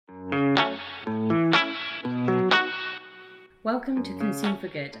Welcome to Consume for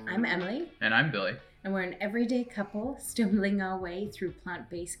Good. I'm Emily. And I'm Billy. And we're an everyday couple stumbling our way through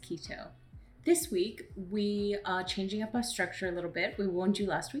plant-based keto. This week, we are changing up our structure a little bit. We warned you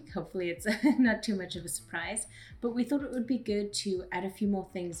last week. Hopefully it's not too much of a surprise. But we thought it would be good to add a few more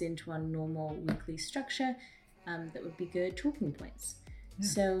things into our normal weekly structure that would be good talking points. Yeah.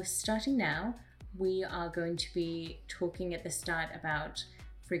 So starting now, we are going to be talking at the start about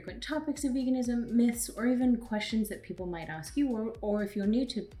frequent topics of veganism, myths, or even questions that people might ask you, or if you're new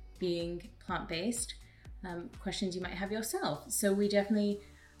to being plant-based, questions you might have yourself. So we definitely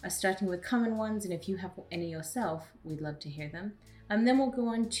are starting with common ones, and if you have any yourself, we'd love to hear them. Then we'll go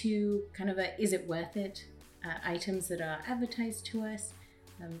on to kind of is it worth it? Items that are advertised to us,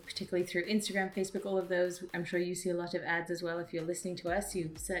 particularly through Instagram, Facebook, all of those. I'm sure you see a lot of ads as well. If you're listening to us,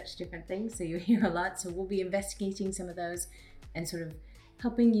 you search different things, so you hear a lot. So we'll be investigating some of those and sort of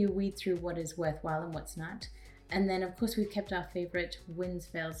helping you weed through what is worthwhile and what's not. And then, of course, we've kept our favorite wins,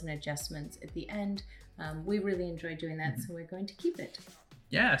 fails, and adjustments at the end. We really enjoy doing that, so we're going to keep it.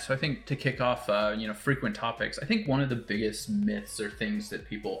 Yeah, so I think to kick off, frequent topics, I think one of the biggest myths or things that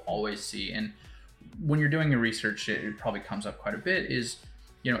people always see, and when you're doing your research, it probably comes up quite a bit, is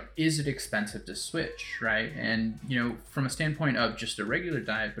it expensive to switch, right? And, from a standpoint of just a regular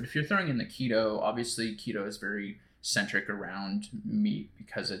diet, but if you're throwing in the keto, obviously keto is very centric around meat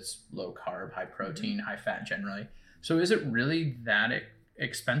because it's low carb, high protein, high fat generally. So is it really that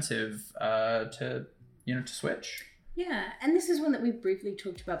expensive to switch? Yeah, and this is one that we briefly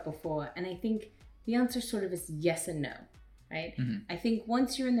talked about before, and I think the answer sort of is yes and no, right? I think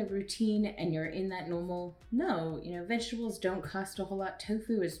once you're in the routine and you're in that normal, vegetables don't cost a whole lot.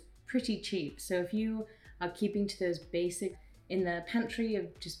 Tofu is pretty cheap. So if you are keeping to those basic in the pantry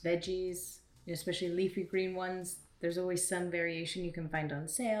of just veggies, especially leafy green ones, there's always some variation you can find on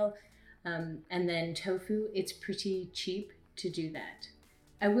sale. And then tofu, it's pretty cheap to do that.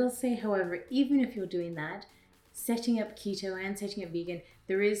 I will say, however, even if you're doing that, setting up keto and setting up vegan,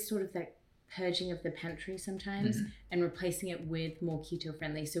 there is sort of that purging of the pantry sometimes and replacing it with more keto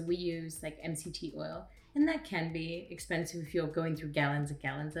friendly. So we use like MCT oil, and that can be expensive if you're going through gallons and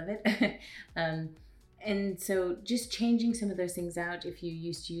gallons of it. And so just changing some of those things out. If you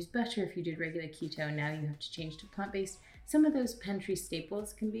used to use butter, if you did regular keto, now you have to change to plant-based. Some of those pantry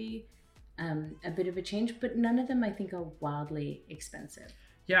staples can be a bit of a change, but none of them I think are wildly expensive.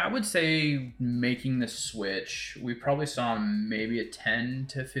 Yeah, I would say making the switch, we probably saw maybe a 10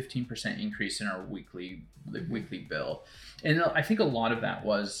 to 15% increase in our weekly bill. And I think a lot of that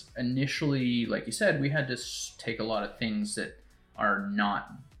was initially, like you said, we had to take a lot of things that are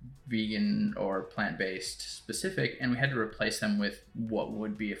not vegan or plant-based specific, and we had to replace them with what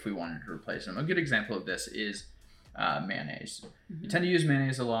would be if we wanted to replace them. A good example of this is mayonnaise. You tend to use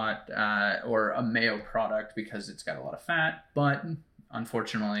mayonnaise a lot, or a mayo product, because it's got a lot of fat, but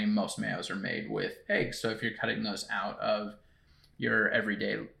unfortunately most mayos are made with eggs. So if you're cutting those out of your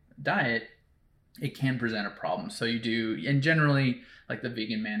everyday diet, it can present a problem. So you do, and generally like the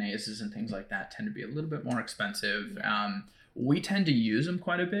vegan mayonnaises and things like that tend to be a little bit more expensive. We tend to use them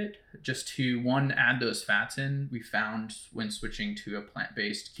quite a bit just to, one, add those fats in. We found when switching to a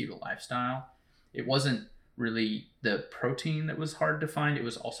plant-based keto lifestyle, it wasn't really the protein that was hard to find. It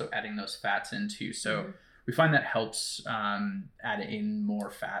was also adding those fats in too. So we find that helps add in more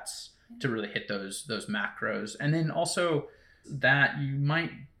fats to really hit those macros. And then also that you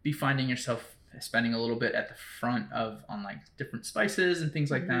might be finding yourself spending a little bit at the front on like different spices and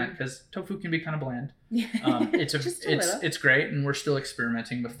things like that, because tofu can be kind of bland. It's great, and we're still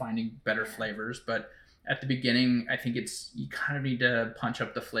experimenting with finding better flavors, but at the beginning I think you kind of need to punch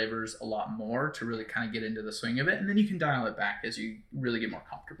up the flavors a lot more to really kind of get into the swing of it, and then you can dial it back as you really get more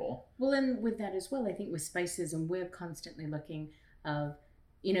comfortable. Well, and with that as well, I think with spices, and we're constantly looking of,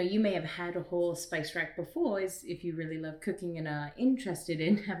 you may have had a whole spice rack before, is if you really love cooking and are interested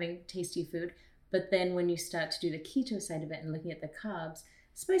in having tasty food. But then when you start to do the keto side of it and looking at the carbs,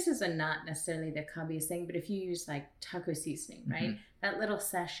 spices are not necessarily the carbiest thing, but if you use like taco seasoning, right? That little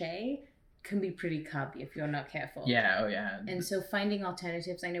sachet can be pretty carby if you're not careful. Yeah, oh yeah. And so finding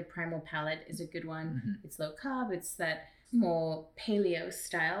alternatives, I know Primal Palate is a good one. It's low carb, it's that more paleo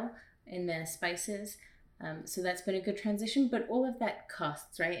style in their spices. So that's been a good transition, but all of that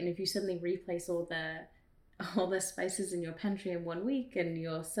costs, right? And if you suddenly replace all the spices in your pantry in 1 week and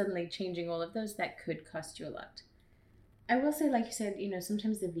you're suddenly changing all of those, that could cost you a lot. I will say, like you said,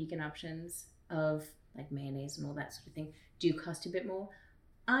 sometimes the vegan options of like mayonnaise and all that sort of thing do cost a bit more.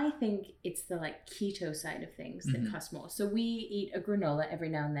 I think it's the like keto side of things that cost more. So we eat a granola every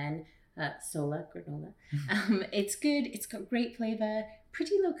now and then, Sola granola. It's good. It's got great flavor,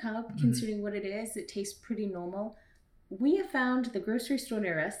 pretty low carb considering what it is. It tastes pretty normal. We have found the grocery store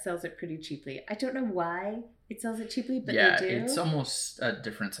near us sells it pretty cheaply. I don't know why it sells it cheaply, but Yeah, they do. it's almost a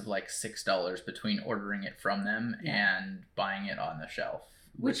difference of like $6 between ordering it from them and buying it on the shelf,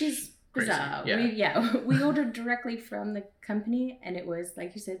 which is bizarre. Yeah. We ordered directly from the company, and it was,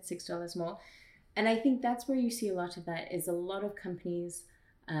 like you said, $6 more. And I think that's where you see a lot of that, is a lot of companies,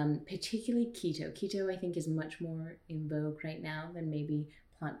 particularly keto. Keto, I think, is much more in vogue right now than maybe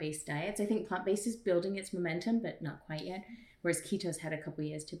plant-based diets. I think plant-based is building its momentum, but not quite yet, whereas keto's had a couple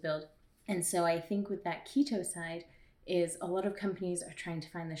years to build. And so I think with that keto side is a lot of companies are trying to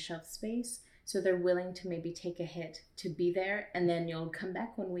find the shelf space. So they're willing to maybe take a hit to be there, and then you'll come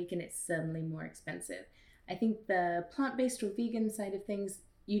back one week and it's suddenly more expensive. I think the plant-based or vegan side of things,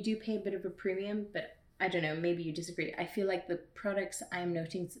 you do pay a bit of a premium, but I don't know, maybe you disagree. I feel like the products I'm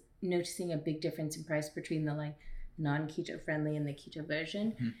noticing a big difference in price between the like non-keto friendly and the keto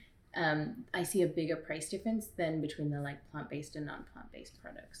version. I see a bigger price difference than between the like plant-based and non-plant-based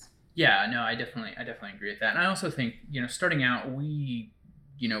products. Yeah, no, I definitely agree with that. And I also think, starting out, we've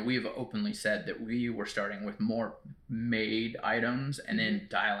openly said that we were starting with more made items and then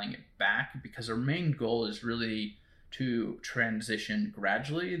dialing it back, because our main goal is really to transition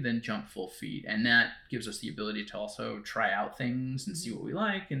gradually, then jump full feed. And that gives us the ability to also try out things and see what we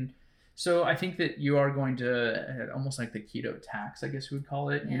like. And so I think that you are going to, almost like the keto tax, I guess we would call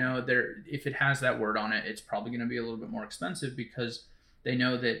it, if it has that word on it, it's probably going to be a little bit more expensive, because they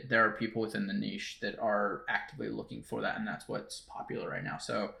know that there are people within the niche that are actively looking for that, and that's what's popular right now.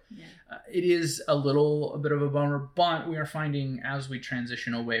 So it is a bit of a bummer, but we are finding as we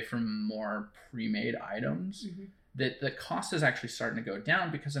transition away from more pre-made items that the cost is actually starting to go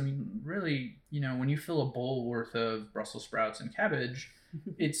down, because, I mean, really, when you fill a bowl worth of Brussels sprouts and cabbage,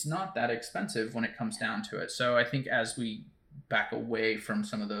 it's not that expensive when it comes down to it. So I think as we back away from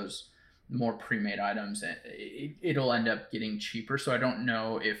some of those more pre-made items, it'll end up getting cheaper. So I don't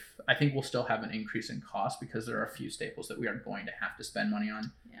know I think we'll still have an increase in cost, because there are a few staples that we are going to have to spend money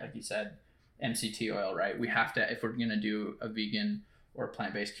on. Like you said, MCT oil, right? We have to, if we're going to do a vegan or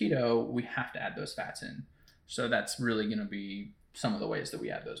plant-based keto, we have to add those fats in. So that's really going to be some of the ways that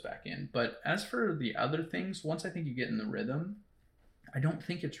we add those back in. But as for the other things, once I think you get in the rhythm, I don't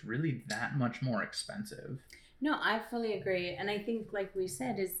think it's really that much more expensive. No, I fully agree. And I think, like we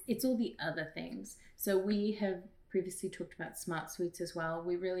said, it's all the other things. So we have previously talked about Smart Sweets as well.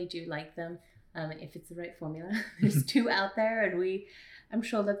 We really do like them, if it's the right formula. There's 2 out there, and I'm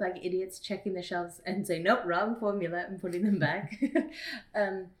sure, look like idiots checking the shelves and say, nope, wrong formula, and putting them back.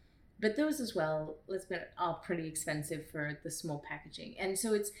 But those as well, let's admit, are pretty expensive for the small packaging. And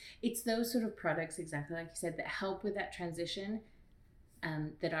so it's those sort of products, exactly like you said, that help with that transition,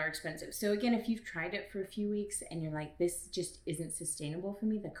 that are expensive. So again, if you've tried it for a few weeks and you're like, this just isn't sustainable for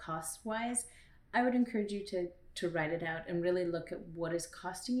me, the cost wise, I would encourage you to write it out and really look at what is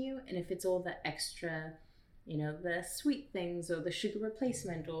costing you. And if it's all the extra, the sweet things or the sugar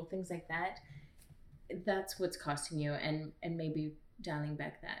replacement or things like that, that's what's costing you, and maybe dialing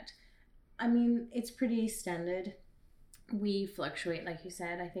back that. I mean, it's pretty standard. We fluctuate, like you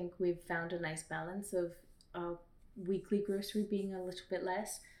said. I think we've found a nice balance of weekly grocery being a little bit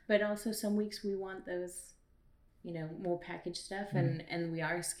less, but also some weeks we want those more packaged stuff, and we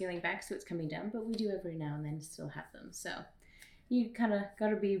are scaling back, so it's coming down, but we do every now and then still have them. So you kind of got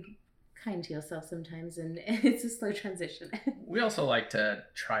to be kind to yourself sometimes, and it's a slow transition. We also like to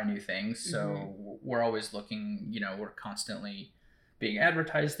try new things, so we're always looking, we're constantly being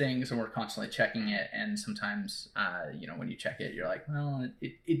advertised things and we're constantly checking it, and sometimes when you check it, you're like, well,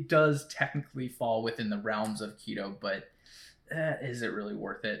 it does technically fall within the realms of keto, but is it really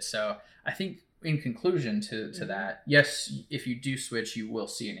worth it? So I think in conclusion to that, yes, if you do switch, you will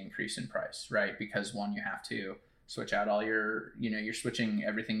see an increase in price, right? Because one, you have to switch out all your, you're switching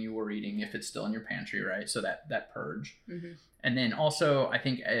everything you were eating if it's still in your pantry, right? So that purge. And then also, I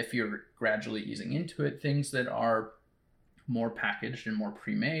think if you're gradually easing into it, things that are more packaged and more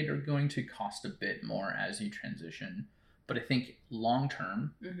pre-made are going to cost a bit more as you transition. But I think long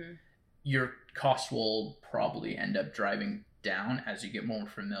term, your cost will probably end up driving down as you get more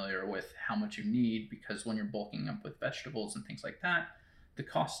familiar with how much you need, because when you're bulking up with vegetables and things like that, the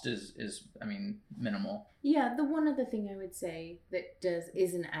cost is minimal. Yeah, the one other thing I would say that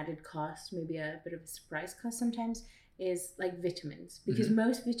is an added cost, maybe a bit of a surprise cost sometimes, is like vitamins, because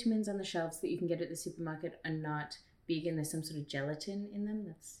most vitamins on the shelves that you can get at the supermarket are not vegan. There's some sort of gelatin in them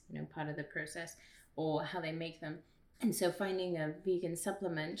that's part of the process or how they make them. And so finding a vegan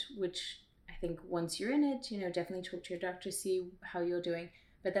supplement, which I think once you're in it, definitely talk to your doctor, see how you're doing.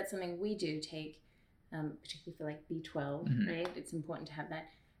 But that's something we do take, particularly for like B12, right? It's important to have that.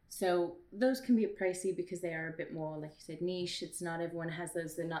 So those can be pricey because they are a bit more, like you said, niche. It's not everyone has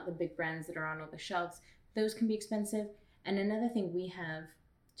those. They're not the big brands that are on all the shelves. Those can be expensive. And another thing we have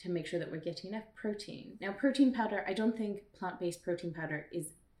to make sure that we're getting enough protein. Now, protein powder, I don't think plant-based protein powder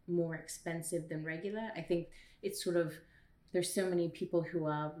is more expensive than regular. I think it's sort of, there's so many people who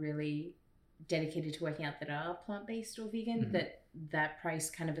are really dedicated to working out that are plant-based or vegan that price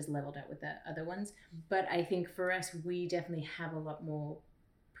kind of is leveled out with the other ones. But I think for us, we definitely have a lot more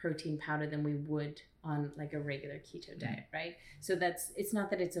protein powder than we would on like a regular keto diet, right? So it's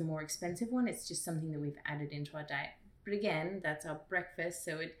not that it's a more expensive one, it's just something that we've added into our diet. But again, that's our breakfast,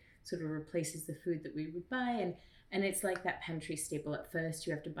 so it sort of replaces the food that we would buy, and it's like that pantry staple. At first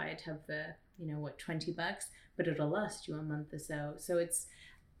you have to buy a tub for, $20, but it'll last you a month or so. So it's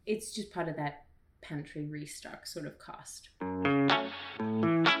just part of that pantry restock sort of cost.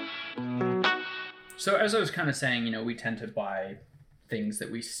 So as I was kind of saying, we tend to buy things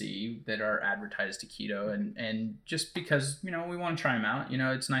that we see that are advertised to keto, and just because we want to try them out,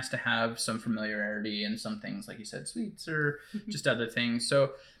 it's nice to have some familiarity in some things, like you said, sweets or just other things.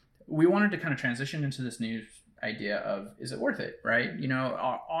 So we wanted to kind of transition into this new idea of, is it worth it, right?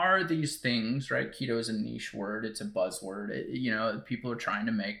 Are these things, right? Keto is a niche word, it's a buzzword, people are trying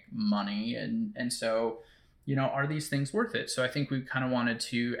to make money, and so are these things worth it? So I think we kind of wanted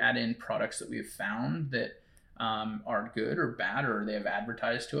to add in products that we've found that are good or bad, or they have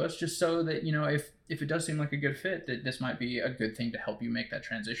advertised to us, just so that if it does seem like a good fit, that this might be a good thing to help you make that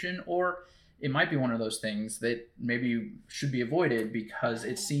transition, or it might be one of those things that maybe should be avoided because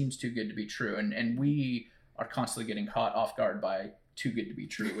it seems too good to be true, and we are constantly getting caught off guard by too good to be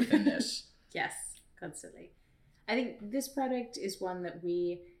true within this. Yes, constantly. I think this product is one that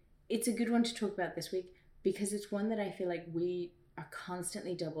it's a good one to talk about this week because it's one that I feel like we are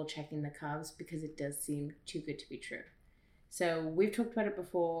constantly double checking the carbs because it does seem too good to be true. So we've talked about it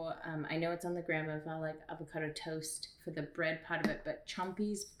before. I know it's on the gram of our like avocado toast for the bread part of it, but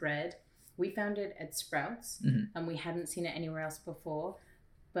Chompy's bread, we found it at Sprouts and we hadn't seen it anywhere else before.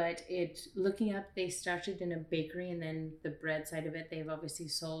 But looking up, they started in a bakery, and then the bread side of it, they've obviously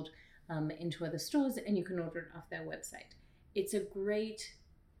sold into other stores, and you can order it off their website. It's a great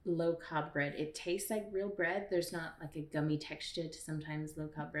low carb bread. It tastes like real bread. There's not like a gummy texture to sometimes low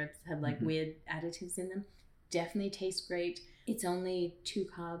carb breads have like weird additives in them. Definitely tastes great. It's only 2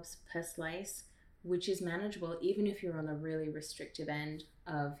 carbs per slice, which is manageable even if you're on a really restrictive end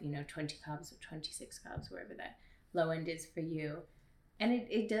of 20 carbs or 26 carbs, wherever that low end is for you. And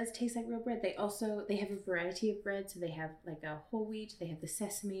it does taste like real bread. They have a variety of bread. So they have like a whole wheat, they have the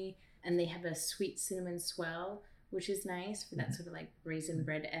sesame, and they have a sweet cinnamon swirl, which is nice for that sort of like raisin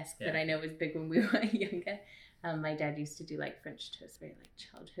bread-esque that I know was big when we were younger. My dad used to do like French toast, very like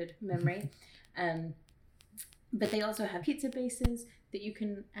childhood memory. But they also have pizza bases that you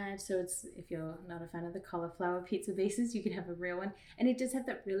can add. So if you're not a fan of the cauliflower pizza bases, you can have a real one. And it does have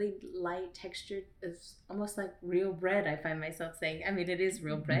that really light texture. It's almost like real bread, I find myself saying. I mean, it is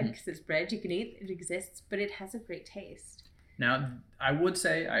real bread because it's bread you can eat. It exists, but it has a great taste. Now, I would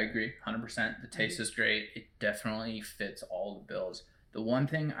say I agree 100%. The taste is great. It definitely fits all the bills. The one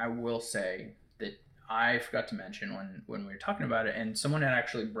thing I will say that I forgot to mention when we were talking about it, and someone had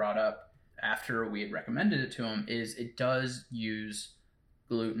actually brought up after we had recommended it to him, is it does use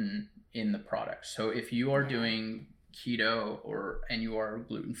gluten in the product. So if you are doing keto and you are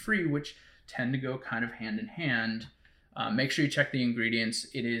gluten-free, which tend to go kind of hand in hand, make sure you check the ingredients.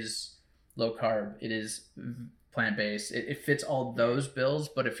 It is low carb. It is plant-based. It fits all those bills.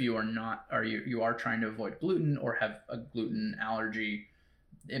 But if you are not, or you are trying to avoid gluten or have a gluten allergy,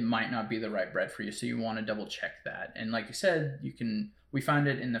 it might not be the right bread for you. So you want to double check that. And like you said, we find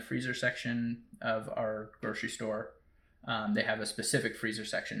it in the freezer section of our grocery store. They have a specific freezer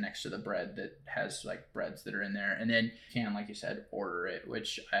section next to the bread that has like breads that are in there. And then you can, like you said, order it,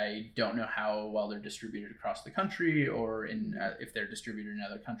 which I don't know how well they're distributed across the country or if they're distributed in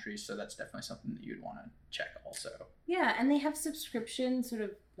other countries. So that's definitely something that you'd want to check also. Yeah, and they have subscriptions, sort of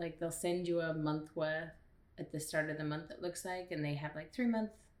like they'll send you a month worth at the start of the month, it looks like, and they have like 3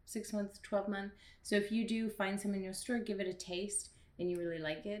 months, 6 months, 12 months. So if you do find some in your store, give it a taste and you really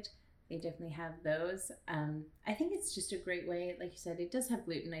like it, they definitely have those. I think it's just a great way. Like you said, it does have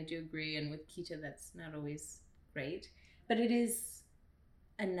gluten, I do agree, and with keto that's not always great, but it is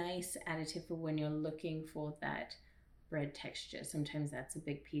a nice additive for when you're looking for that bread texture. Sometimes that's a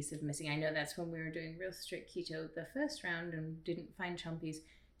big piece of missing. I know that's when we were doing real strict keto the first round and didn't find Chompy's,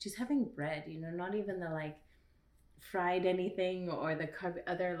 just having bread, not even the like fried anything or the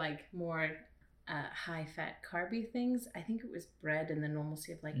other like more high fat carby things. I think it was bread and the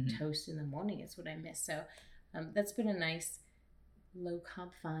normalcy of like toast in the morning is what I miss. So that's been a nice low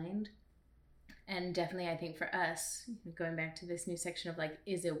carb find. And definitely, I think for us, going back to this new section of like,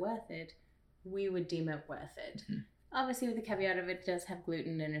 is it worth it? We would deem it worth it. Mm-hmm. Obviously, with the caveat of it does have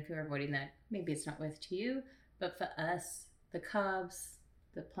gluten, and if you're avoiding that, maybe it's not worth it to you. But for us, the carbs,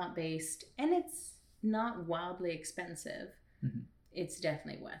 the plant-based, and it's not wildly expensive. Mm-hmm. It's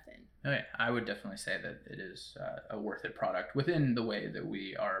definitely worth it. Okay, I would definitely say that it is a worth it product within the way that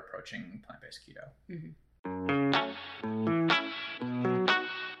we are approaching plant-based keto. Mm-hmm.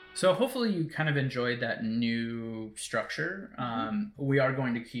 So hopefully you kind of enjoyed that new structure. We are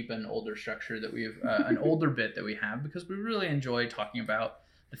going to keep an older structure that we've, an older bit that we have, because we really enjoy talking about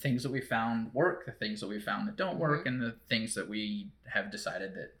the things that we found work, the things that we found that don't work, and the things that we have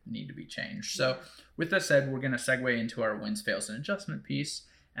decided that need to be changed. So with that said, we're going to segue into our wins, fails, and adjustment piece.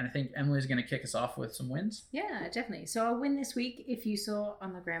 And I think Emily's going to kick us off with some wins. Yeah, definitely. So our win this week, if you saw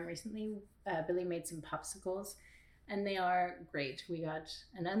on the gram recently, Billy made some popsicles. And they are great. We got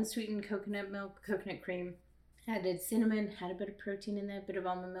an unsweetened coconut milk, coconut cream, added cinnamon, had a bit of protein in there, a bit of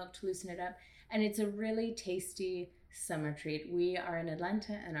almond milk to loosen it up. And it's a really tasty summer treat. We are in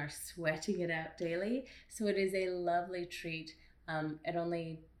Atlanta and are sweating it out daily. So it is a lovely treat. At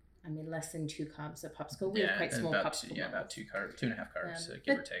only, less than 2 carbs a popsicle. We have quite small popsicles. Yeah, about 2.5 carbs,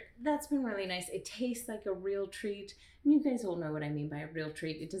 give or take. That's been really nice. It tastes like a real treat. And you guys all know what I mean by a real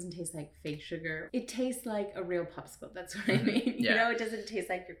treat. It doesn't taste like fake sugar. It tastes like a real popsicle. That's what I mean. Yeah. It doesn't taste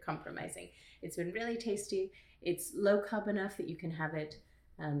like you're compromising. It's been really tasty. It's low carb enough that you can have it,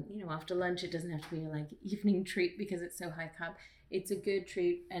 after lunch. It doesn't have to be a evening treat because it's so high carb. It's a good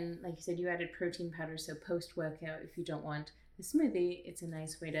treat. And like you said, you added protein powder. So post-workout, if you don't want a smoothie, it's a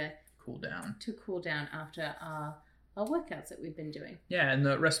nice way to cool down after our workouts that we've been doing. Yeah, and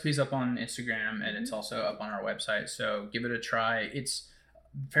the recipe's up on Instagram, and it's also up on our website, so give it a try. It's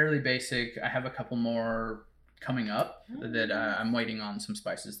fairly basic. I have a couple more coming up that I'm waiting on some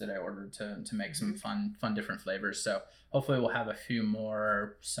spices that I ordered to make some fun different flavors. So hopefully we'll have a few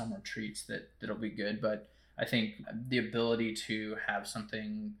more summer treats that'll be good. But I think the ability to have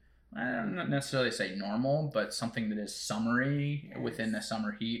something, I don't necessarily say normal, but something that is summery within the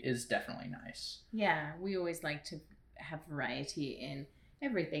summer heat is definitely nice. Yeah, we always like to have variety in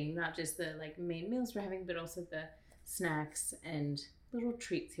everything, not just the main meals we're having, but also the snacks and little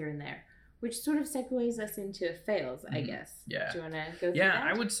treats here and there, which sort of segues us into fails, I guess. Yeah. Do you want to go through that? Yeah,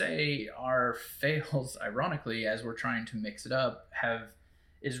 I would say our fails, ironically, as we're trying to mix it up,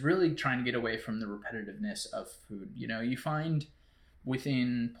 is really trying to get away from the repetitiveness of food. You find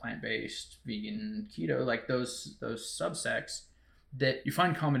within plant-based, vegan, keto, those subsects, that you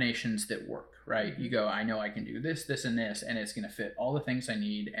find combinations that work, right? You go, I know I can do this, this, and this, and it's going to fit all the things I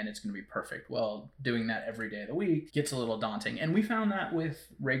need, and it's going to be perfect. Well, doing that every day of the week gets a little daunting. And we found that with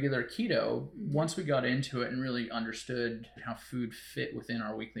regular keto, once we got into it and really understood how food fit within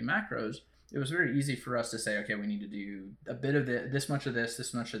our weekly macros, it was very easy for us to say, okay, we need to do a bit of this much of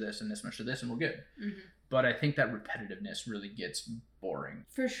this much of this, and this much of this, and we're good. But I think that repetitiveness really gets boring.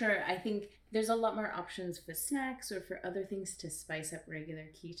 For sure. I think there's a lot more options for snacks or for other things to spice up regular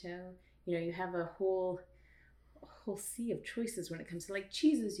keto. You have a whole sea of choices when it comes to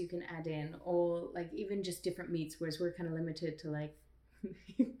cheeses you can add in, or even just different meats, whereas we're kind of limited to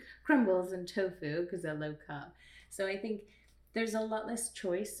crumbles and tofu because they're low carb. So I think there's a lot less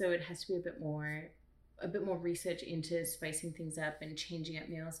choice, so it has to be a bit more research into spicing things up and changing up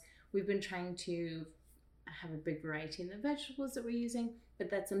meals. We've been trying to have a big variety in the vegetables that we're using, but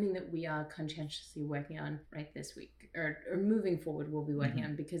that's something that we are conscientiously working on right this week, or moving forward we'll be working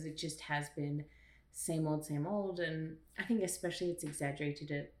on, because it just has been same old. And I think especially it's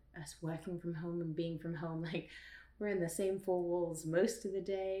exaggerated at us working from home and being from home. We're in the same 4 walls most of the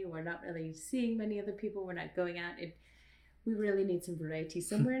day. We're not really seeing many other people. We're not going out. We really need some variety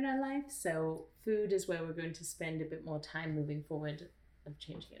somewhere in our life. So food is where we're going to spend a bit more time moving forward of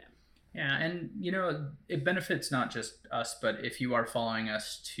changing it up. Yeah, and it benefits not just us, but if you are following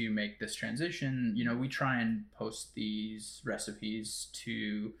us to make this transition, we try and post these recipes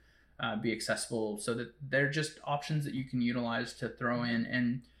to be accessible so that they're just options that you can utilize to throw in,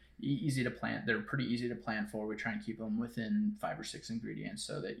 and easy to plan. They're pretty easy to plan for. We try and keep them within 5 or 6 ingredients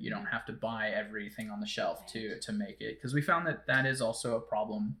so that you don't have to buy everything on the shelf to make it. Because we found that is also a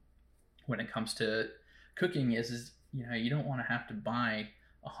problem when it comes to cooking is you don't want to have to buy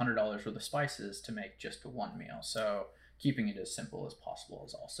 $100 worth of spices to make just one meal. So keeping it as simple as possible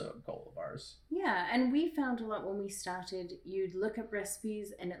is also a goal of ours. Yeah, and we found a lot when we started, you'd look up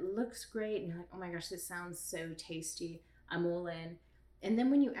recipes and it looks great and you're like, oh my gosh, this sounds so tasty, I'm all in. And then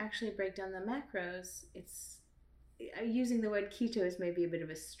when you actually break down the macros, it's using the word keto is maybe a bit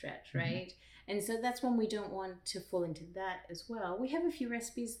of a stretch, right? And so that's when we don't want to fall into that as well. We have a few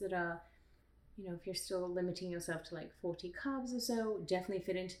recipes that are, if you're still limiting yourself to like 40 carbs or so, definitely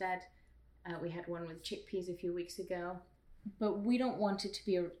fit into that. We had one with chickpeas a few weeks ago, but we don't want it to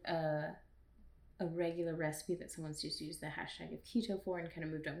be a regular recipe that someone's just used the hashtag of keto for and kind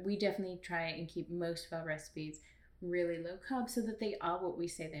of moved on. We definitely try and keep most of our recipes really low carb so that they are what we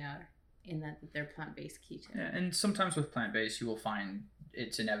say they are, in that they're plant-based keto. Yeah, and sometimes with plant-based, you will find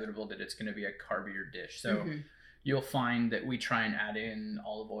it's inevitable that it's going to be a carbier dish. So you'll find that we try and add in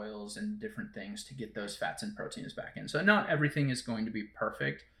olive oils and different things to get those fats and proteins back in. So not everything is going to be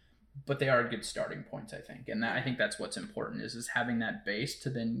perfect, but they are good starting points, I think. And I think that's what's important is having that base to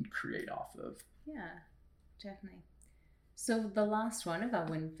then create off of. Yeah, definitely. So the last one of our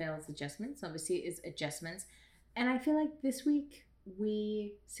win fails adjustments, obviously, is adjustments. And I feel like this week,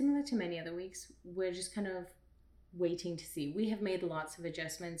 similar to many other weeks, we're just kind of waiting to see. We have made lots of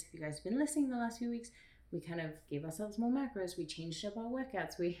adjustments. If you guys have been listening the last few weeks, we kind of gave ourselves more macros. We changed up our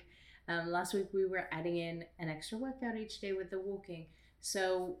workouts. Last week we were adding in an extra workout each day with the walking.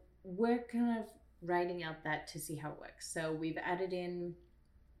 So we're kind of writing out that to see how it works. So we've added in,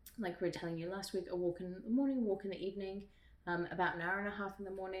 like we were telling you last week, a walk in the morning, walk in the evening, about an hour and a half in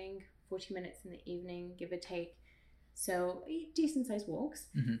the morning, 40 minutes in the evening, give or take. So decent sized walks.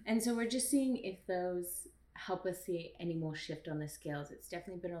 And so we're just seeing if those help us see any more shift on the scales. It's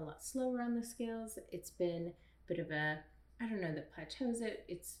definitely been a lot slower on the scales. It's been a bit of a, I don't know that plateaus it.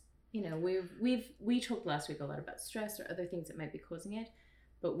 It's, we talked last week a lot about stress or other things that might be causing it,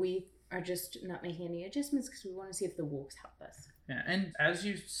 but we are just not making any adjustments because we want to see if the walks help us. Yeah, and as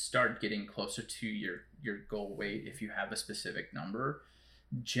you start getting closer to your goal weight, if you have a specific number,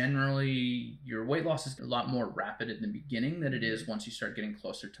 generally your weight loss is a lot more rapid in the beginning than it is once you start getting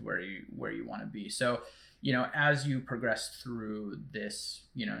closer to where you want to be. So, as you progress through this,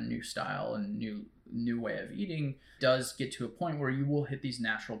 new style and new way of eating does get to a point where you will hit these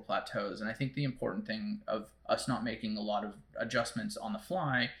natural plateaus. And I think the important thing of us not making a lot of adjustments on the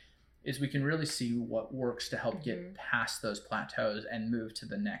fly is we can really see what works to help get past those plateaus and move to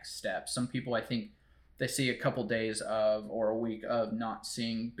the next step. Some people, I think, they see a couple days of or a week of not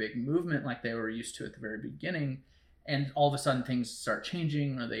seeing big movement like they were used to at the very beginning, and all of a sudden things start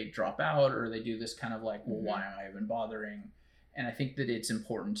changing, or they drop out, or they do this kind of like, well, why am I even bothering? And I think that it's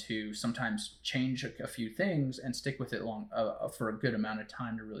important to sometimes change a few things and stick with it for a good amount of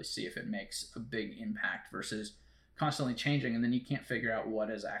time to really see if it makes a big impact versus constantly changing, and then you can't figure out what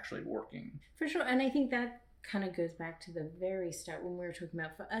is actually working. For sure. And I think that kind of goes back to the very start when we were talking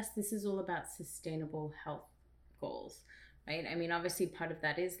about, for us, this is all about sustainable health goals, right? I mean, obviously part of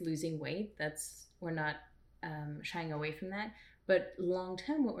that is losing weight. We're not shying away from that. But long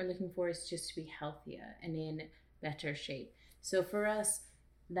term, what we're looking for is just to be healthier and in better shape. So for us,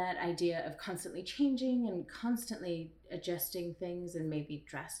 that idea of constantly changing and constantly adjusting things and maybe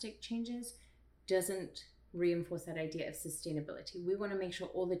drastic changes doesn't reinforce that idea of sustainability. We want to make sure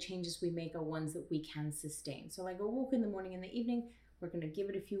all the changes we make are ones that we can sustain. So like a walk in the morning and the evening, we're going to give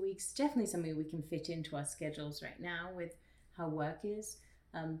it a few weeks. Definitely something we can fit into our schedules right now with how work is.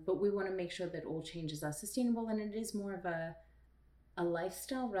 But we want to make sure that all changes are sustainable, and it is more of a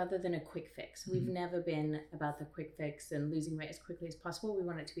lifestyle rather than a quick fix. We've never been about the quick fix and losing weight as quickly as possible. We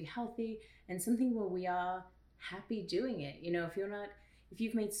want it to be healthy and something where we are happy doing it. If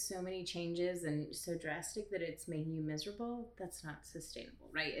you've made so many changes and so drastic that it's making you miserable, that's not sustainable,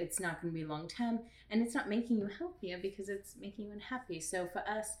 right? It's not going to be long term, and it's not making you healthier because it's making you unhappy. So for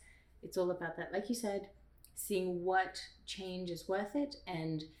us, it's all about that. Like you said, seeing what change is worth it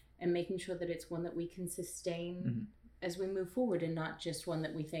and making sure that it's one that we can sustain as we move forward, and not just one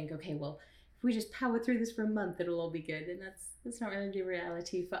that we think, okay, well, if we just power through this for a month, it'll all be good. And that's not really the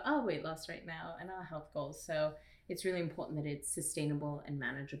reality for our weight loss right now and our health goals. So it's really important that it's sustainable and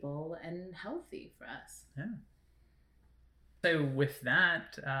manageable and healthy for us. Yeah. So with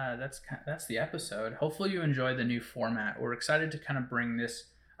that, that's the episode. Hopefully you enjoy the new format. We're excited to kind of bring this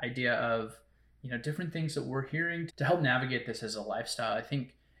idea of, different things that we're hearing to help navigate this as a lifestyle. I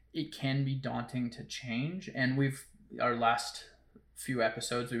think it can be daunting to change. And our last few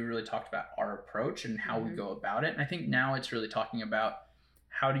episodes, we really talked about our approach and how we go about it. And I think now it's really talking about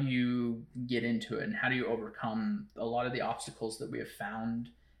how do you get into it and how do you overcome a lot of the obstacles that we have found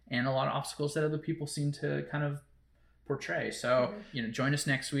and a lot of obstacles that other people seem to kind of portray. So, join us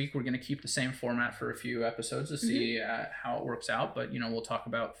next week. We're going to keep the same format for a few episodes to see how it works out. But, we'll talk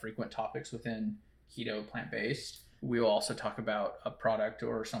about frequent topics within keto, plant-based. We will also talk about a product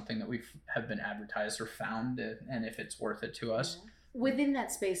or something that have been advertised or found and if it's worth it to us. within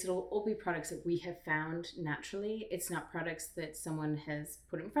that space, it'll all be products that we have found naturally. It's not products that someone has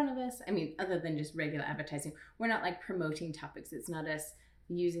put in front of us. I mean, other than just regular advertising, we're not like promoting topics. It's not us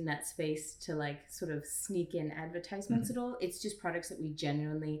using that space to like sort of sneak in advertisements at all. It's just products that we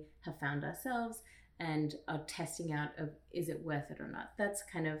genuinely have found ourselves and are testing out of, is it worth it or not? That's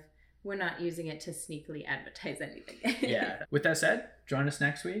kind of, we're not using it to sneakily advertise anything. Yeah. With that said, join us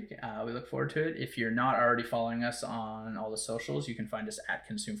next week. We look forward to it. If you're not already following us on all the socials, you can find us at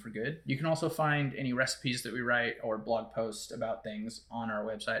Consume for Good. You can also find any recipes that we write or blog posts about things on our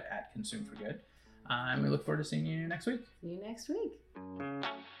website at Consume for Good. And we look forward to seeing you next week. See you next week.